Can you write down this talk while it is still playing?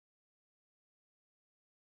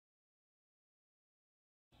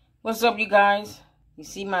What's up, you guys? You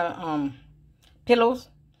see my pillows?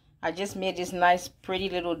 I just made this nice pretty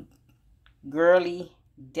little girly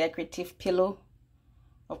decorative pillow.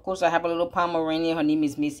 Of course, I have a little Pomeranian. Her name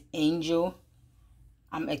is Miss Angel.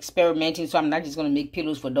 I'm experimenting, so I'm not just going to make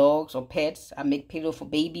pillows for dogs or pets. I make pillows for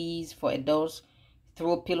babies, for adults.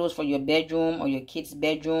 Throw pillows for your bedroom or your kids'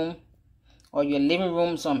 bedroom or your living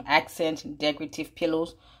room. Some accent decorative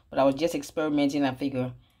pillows. But I was just experimenting. I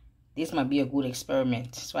figured this might be a good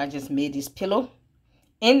experiment. So I just made this pillow.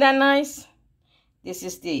 Ain't that nice? This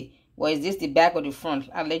is the, well, is this the back or the front?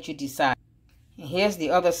 I'll let you decide. And here's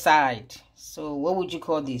the other side. So what would you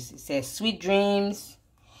call this? It says Sweet Dreams.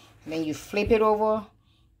 And then you flip it over.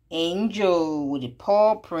 Angel with a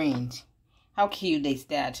paw print. How cute is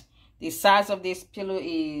that? The size of this pillow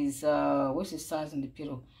is, what's the size of the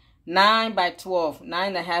pillow? 9 by 12.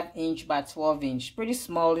 9.5 inch by 12 inch. Pretty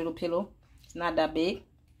small little pillow. It's not that big.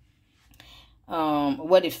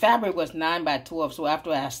 Well, the fabric was 9 by 12. So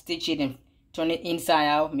after I stitch it and turn it inside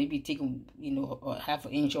out, maybe take, you know, a half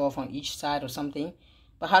an inch off on each side or something.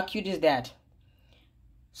 But how cute is that?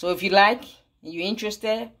 So if you like and you're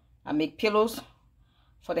interested, I make pillows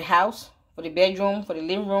for the house, for the bedroom, for the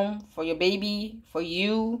living room, for your baby, for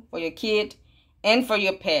you, for your kid, and for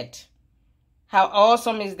your pet. How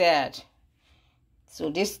awesome is that? So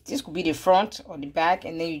this could be the front or the back,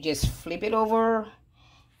 and then you just flip it over.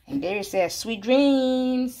 And there it says, Sweet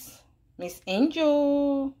Dreams, Miss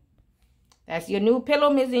Angel. That's your new pillow,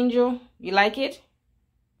 Miss Angel. You like it?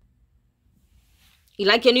 You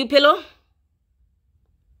like your new pillow?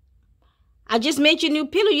 I just made your new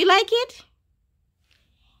pillow. You like it?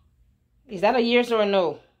 Is that a yes or a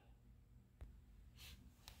no?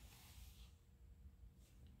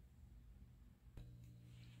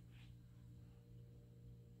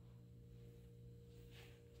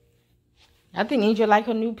 I think Angel like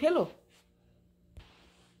her new pillow.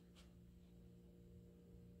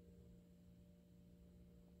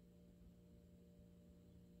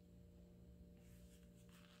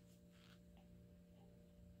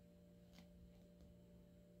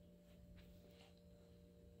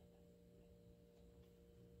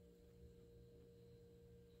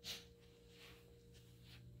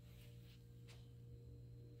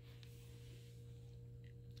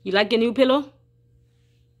 You like your new pillow?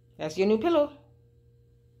 That's your new pillow.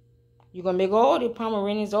 You're going to make all the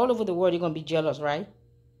Pomeranians all over the world. You're going to be jealous, right?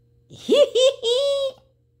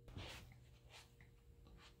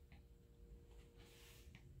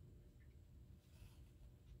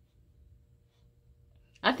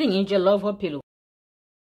 I think Angel love her pillow.